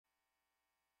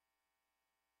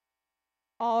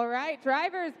All right,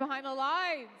 drivers behind the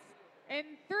lines. In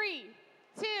 3,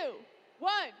 2,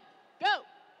 1, go.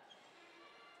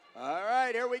 All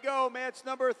right, here we go. Match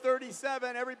number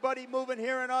 37. Everybody moving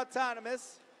here in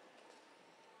autonomous.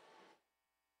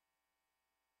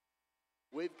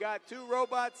 We've got two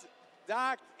robots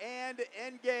docked and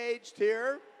engaged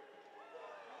here.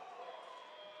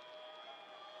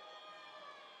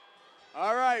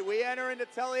 All right, we enter into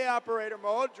teleoperator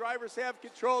mode. Drivers have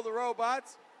control of the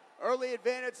robots. Early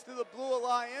advantage to the Blue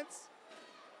Alliance.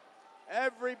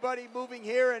 Everybody moving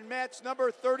here in match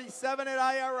number 37 at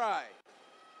IRI.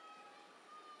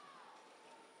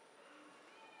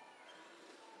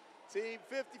 Team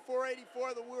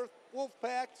 5484, the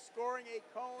Wolfpack, scoring a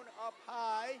cone up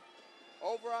high.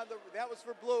 That was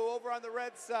for blue, over on the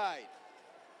red side.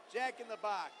 Jack in the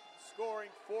Box scoring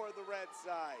for the red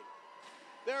side.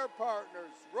 Their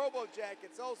partners, Robo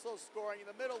Jackets, also scoring in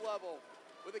the middle level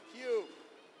with a cube.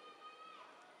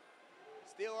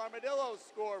 Steel Armadillos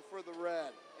score for the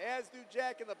red, as do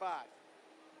Jack in the Box.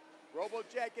 Robo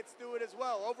Jackets do it as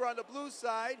well. Over on the blue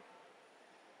side,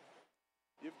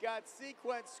 you've got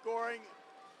Sequence scoring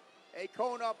a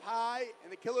cone up high,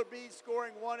 and the Killer Bees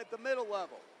scoring one at the middle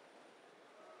level.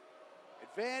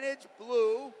 Advantage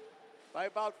blue by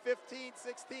about 15,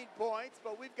 16 points,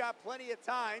 but we've got plenty of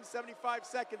time, 75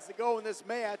 seconds to go in this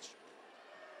match.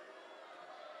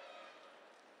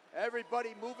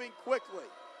 Everybody moving quickly.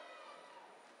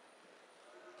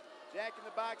 Jack in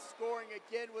the Box scoring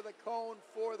again with a cone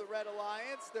for the Red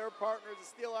Alliance. Their partners, the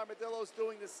Steel Armadillos,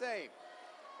 doing the same.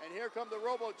 And here come the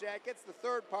Robo Jackets, the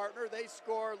third partner. They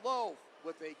score low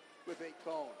with a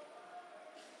cone.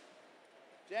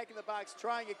 Jack in the Box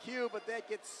trying a cube, but that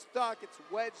gets stuck. It's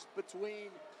wedged between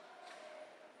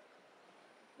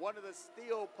one of the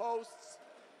steel posts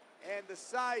and the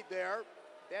side there.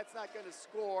 That's not going to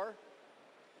score.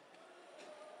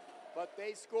 But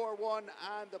they score one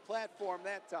on the platform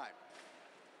that time.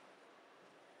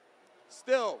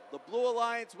 Still, the Blue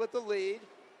Alliance with the lead,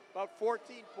 about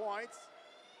 14 points.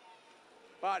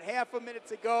 About half a minute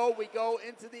to go, we go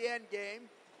into the end game.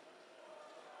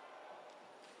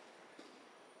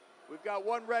 We've got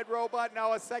one red robot,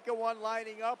 now a second one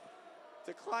lining up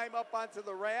to climb up onto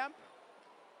the ramp.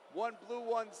 One blue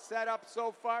one set up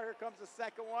so far. Here comes the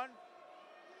second one.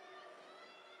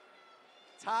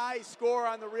 Tie score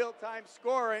on the real-time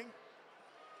scoring.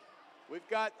 We've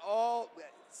got all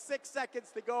 6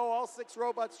 seconds to go. All 6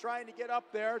 robots trying to get up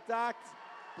there. Docked.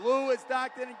 Blue is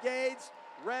docked and engaged.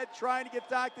 Red trying to get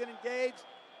docked and engaged.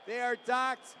 They are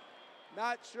docked.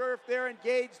 Not sure if they're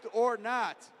engaged or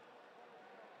not.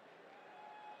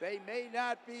 They may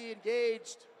not be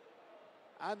engaged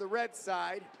on the red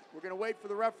side. We're going to wait for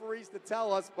the referees to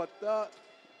tell us, but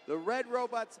the red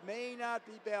robots may not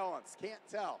be balanced. Can't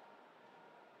tell.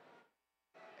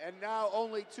 And now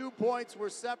only 2 points were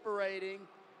separating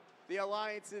the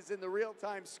alliances in the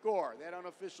real-time score, that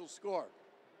unofficial score.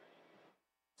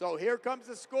 So here comes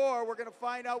the score. We're going to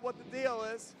find out what the deal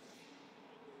is.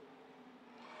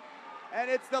 And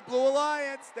it's the Blue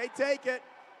Alliance. They take it.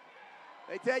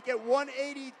 They take it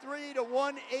 183 to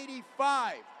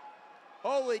 185.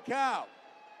 Holy cow.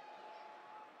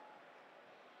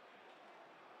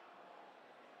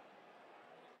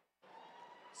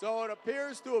 So it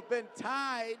appears to have been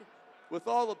tied with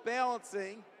all the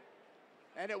balancing,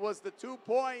 and it was the 2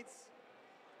 points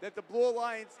that the Blue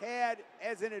Alliance had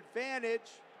as an advantage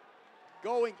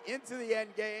going into the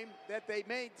end game that they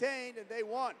maintained, and they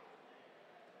won.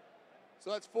 So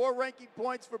that's 4 ranking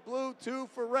points for blue, 2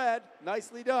 for red.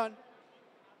 Nicely done.